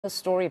The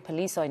story,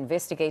 police are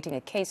investigating a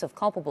case of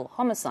culpable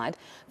homicide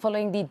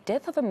following the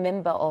death of a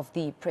member of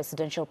the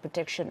Presidential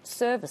Protection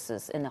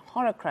Services in a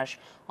horror crash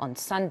on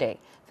Sunday.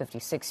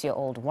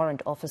 56-year-old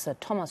Warrant Officer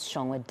Thomas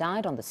Shongwe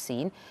died on the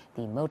scene.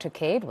 The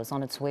motorcade was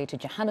on its way to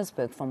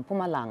Johannesburg from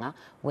Mpumalanga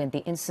when the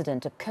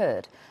incident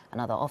occurred.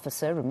 Another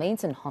officer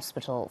remains in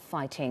hospital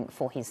fighting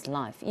for his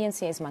life.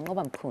 eNCA's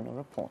Manqoba Mchunu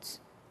reports.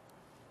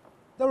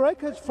 The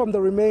wreckage from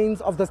the remains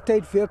of the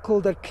state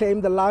vehicle that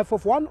claimed the life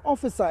of one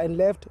officer and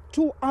left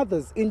two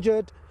others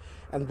injured.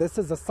 And this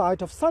is the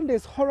site of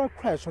Sunday's horror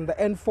crash on the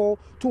N4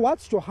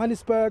 towards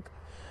Johannesburg.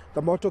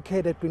 The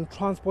motorcade had been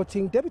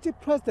transporting Deputy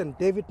President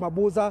David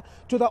Mabuza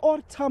to the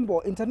OR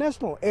Tambo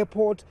International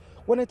Airport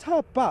when a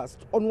tire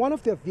burst on one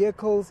of their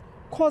vehicles,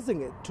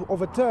 causing it to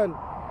overturn.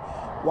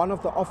 One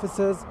of the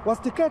officers was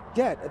declared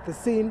dead at the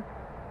scene.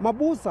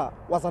 Mabuza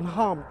was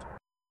unharmed.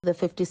 The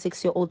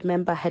 56-year-old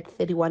member had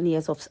 31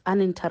 years of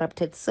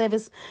uninterrupted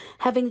service,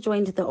 having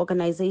joined the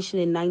organization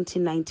in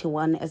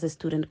 1991 as a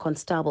student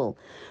constable.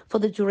 For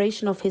the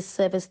duration of his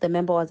service, the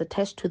member was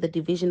attached to the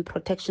Division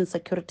Protection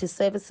Security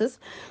Services,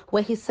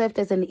 where he served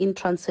as an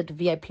in-transit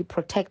VIP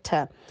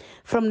protector.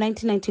 From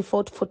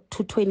 1994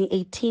 to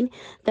 2018,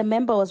 the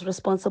member was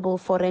responsible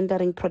for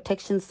rendering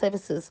protection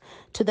services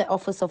to the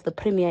Office of the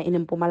Premier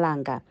in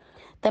Mpumalanga.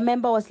 The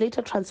member was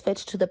later transferred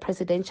to the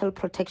Presidential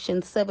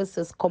Protection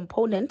Services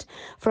component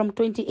from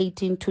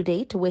 2018 to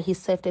date, where he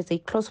served as a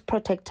close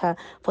protector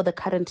for the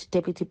current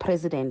Deputy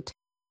President.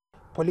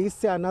 Police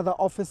say another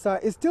officer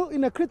is still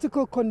in a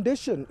critical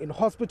condition in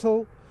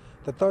hospital.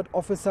 The third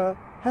officer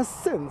has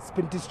since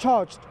been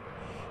discharged.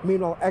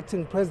 Meanwhile,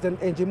 Acting President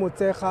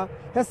Mpumalanga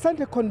has sent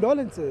her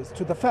condolences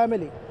to the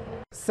family.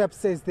 SEP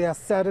says they are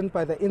saddened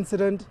by the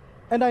incident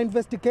and are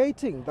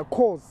investigating the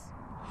cause.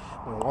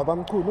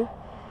 Manqoba Mchunu,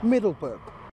 Middleburg.